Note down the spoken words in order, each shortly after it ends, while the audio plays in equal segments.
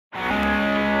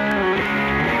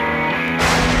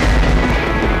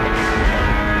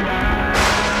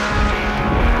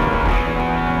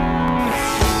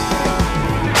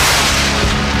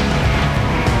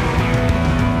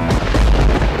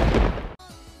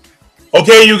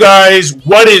Okay, you guys,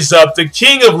 what is up? The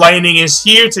King of Lightning is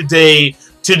here today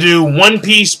to do One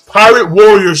Piece Pirate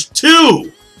Warriors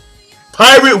 2.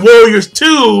 Pirate Warriors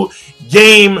 2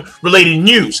 game-related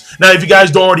news. Now, if you guys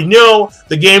don't already know,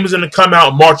 the game is going to come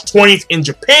out March 20th in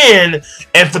Japan.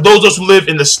 And for those of us who live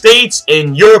in the States,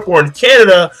 in Europe, or in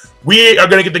Canada, we are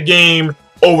going to get the game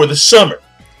over the summer.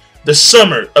 The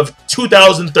summer of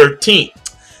 2013.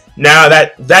 Now,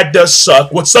 that does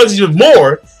suck. What sucks even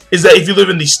more is that if you live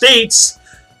in the States,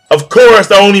 of course,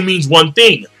 that only means one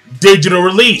thing. Digital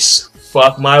release.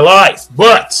 Fuck my life.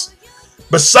 But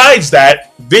besides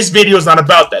that, this video is not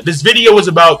about that. This video is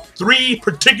about 3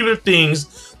 particular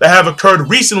things that have occurred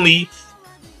recently,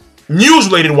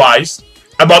 news-related wise,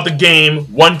 about the game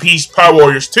One Piece Pirate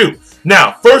Warriors 2.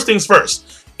 Now, first things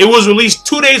first. It was released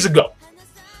 2 days ago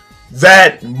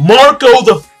that Marco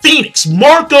the Phoenix,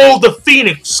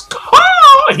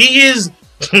 he is...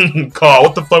 Carl,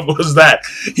 what the fuck was that?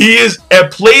 He is a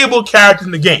playable character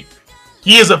in the game.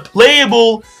 He is a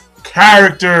playable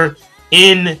character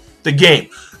in the game.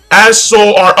 As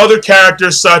so are other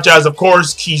characters such as, of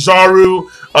course, Kizaru,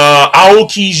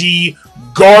 Aokiji,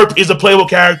 Garp is a playable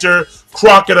character,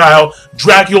 Crocodile,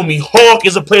 Dracula Mihawk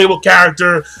is a playable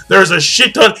character. There's a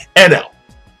shit ton. Enel.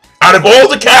 Out of all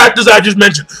the characters I just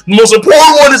mentioned, the most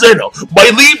important one is Enel,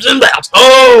 by leaps and bounds.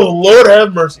 Oh, Lord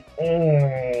have mercy.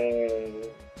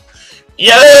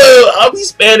 Yo, I'll be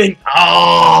spamming.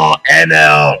 Oh,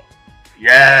 Enel.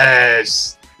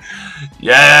 Yes.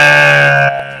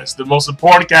 Yes. The most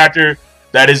important character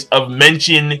that is of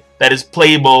mention, that is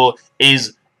playable,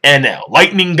 is Enel.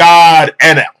 Lightning God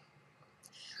Enel.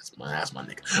 That's my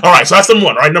nigga. Alright, so that's number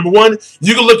 1. Alright, number 1,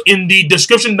 you can look in the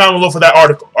description down below for that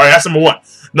article. Alright, that's number 1.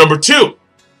 Number 2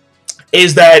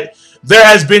 is that there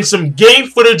has been some game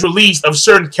footage released of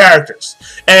certain characters.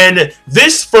 And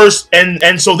this first,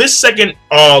 and so this second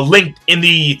link in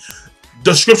the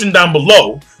description down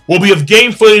below will be of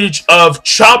game footage of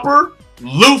Chopper,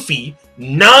 Luffy,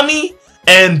 Nami,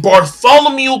 and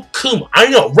Bartholomew Kuma. I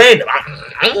know, random.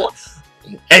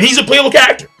 And he's a playable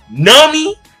character.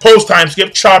 Nami, post-time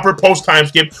skip. Chopper, post-time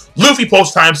skip. Luffy,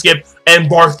 post-time skip. And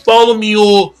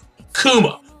Bartholomew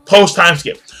Kuma, post-time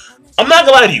skip. I'm not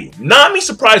gonna lie to you, Nami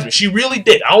surprised me. She really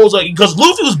did. I was like, because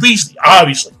Luffy was beastly,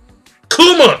 obviously.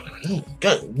 Kuma,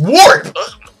 warp,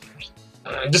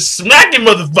 just smacking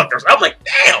motherfuckers. I'm like,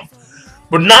 damn.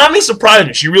 But Nami surprised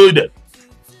me. She really did.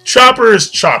 Chopper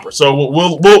is Chopper, so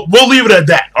we'll leave it at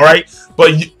that. All right.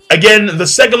 But again, the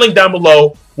second link down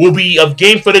below will be of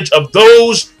game footage of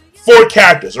those 4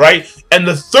 characters, right? And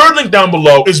the third link down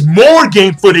below is more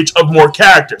game footage of more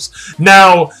characters.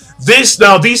 Now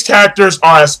these characters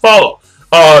are as follow.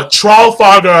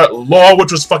 Trafalgar Law,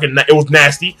 which was it was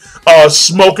nasty.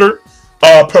 Smoker,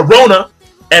 Perona,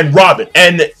 and Robin.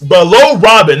 And below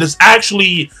Robin is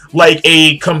actually like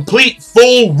a complete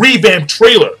full revamp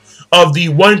trailer of the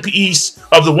One Piece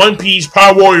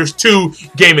Pirate Warriors 2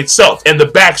 game itself, and the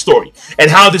backstory, and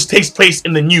how this takes place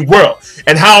in the new world,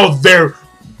 and how they're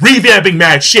revamping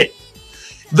mad shit.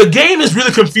 The game is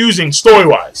really confusing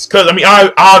story-wise, because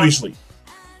obviously,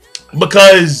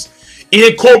 because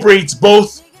it incorporates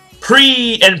both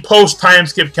pre and post time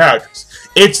skip characters.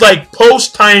 It's like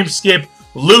post time skip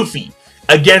Luffy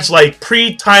against like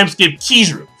pre time skip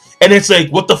Kizaru, and it's like,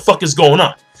 what the fuck is going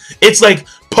on? It's like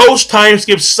post time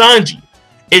skip Sanji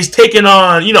is taking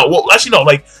on, well, actually no,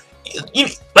 like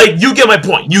you get my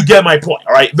point. You get my point.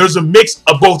 All right. There's a mix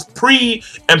of both pre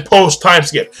and post time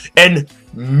skip, and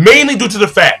mainly due to the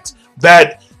fact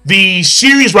that the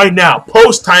series right now,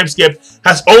 post time skip,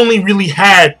 has only really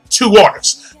had 2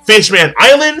 arcs: Fishman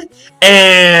Island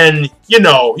and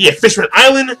Fishman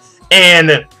Island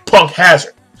and Punk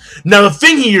Hazard. Now the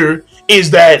thing here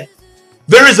is that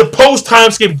there is a post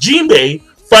time skip Jinbei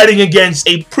fighting against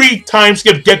a pre time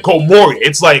skip Gekko Moria.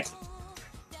 It's like,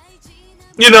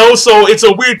 so it's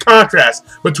a weird contrast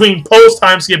between post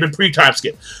time skip and pre time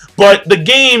skip. But the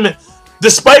game,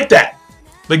 despite that,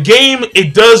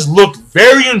 it does look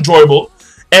very enjoyable.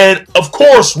 And of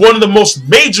course, one of the most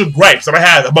major gripes that I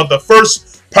had about the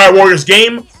first Pirate Warriors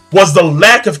game was the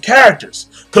lack of characters.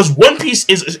 Because One Piece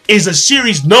is a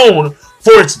series known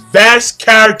for its vast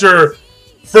character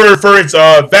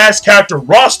vast character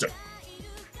roster.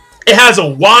 It has a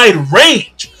wide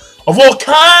range of all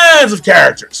kinds of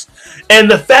characters. And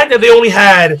the fact that they only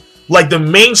had like the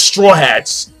main Straw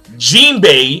Hats,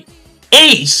 Jinbei,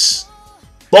 Ace,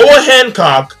 Boa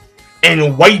Hancock, and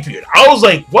Whitebeard, I was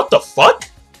like, what the fuck?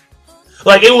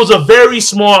 Like, it was a very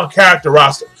small character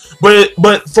roster.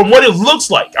 But from what it looks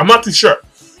like, I'm not too sure.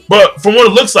 But from what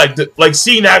it looks like,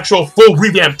 seeing the actual full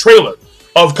revamp trailer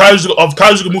of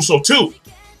Kaizuga Musou 2,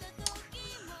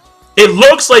 it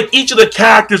looks like each of the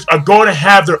characters are going to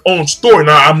have their own story.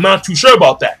 Now, I'm not too sure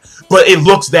about that, but it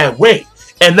looks that way,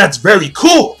 and that's very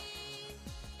cool.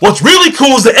 What's really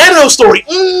cool is the Enel story.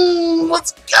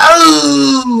 Let's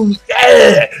go!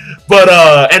 Yeah! But,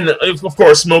 and of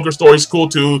course, Smoker story's cool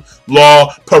too.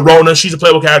 Law, Perona, she's a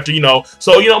playable character, you know.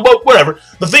 So, you know, but whatever.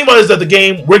 The thing about it is that the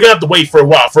game, we're gonna have to wait for a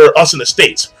while for us in the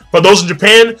States. For those in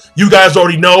Japan, you guys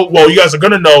already know, well, you guys are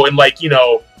gonna know in, like, you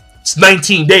know, it's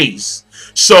 19 days.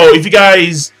 So, if you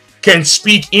guys can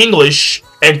speak English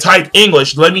and type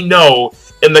English, let me know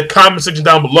in the comment section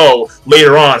down below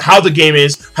later on how the game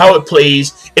is, how it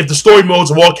plays, if the story modes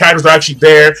of all characters are actually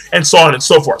there, and so on and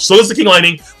so forth. So this is the King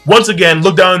Lightning. Once again,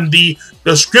 look down in the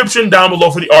description down below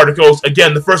for the articles.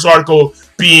 Again, the first article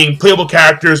being playable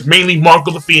characters, mainly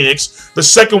Marco the Phoenix. The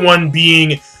second one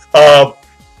being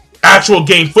actual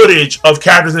game footage of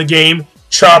characters in the game,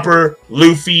 Chopper,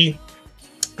 Luffy,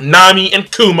 Nami, and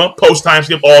Kuma. Post time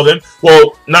skip all of them.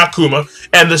 Well, not Kuma.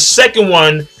 And the second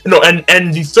one, no,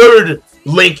 and the third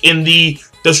link in the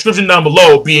description down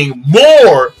below being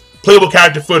more playable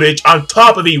character footage on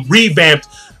top of a revamped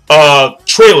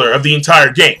trailer of the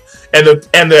entire game. And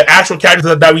the actual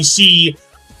characters that we see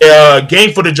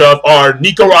game footage of are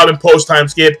Nico Robin post time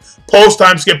skip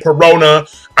Perona.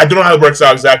 I don't know how it works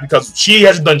out exactly because she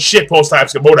hasn't done shit post time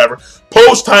skip, whatever.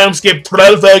 Post time skip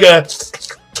Trell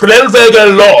Vega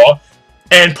Law,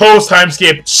 and post time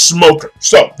skip Smoker.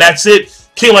 So that's it.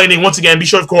 King Lightning, once again, be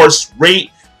sure, of course,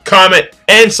 rate, comment,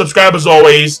 and subscribe as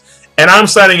always. And I'm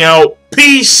signing out.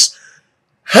 Peace.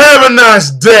 Have a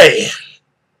nice day.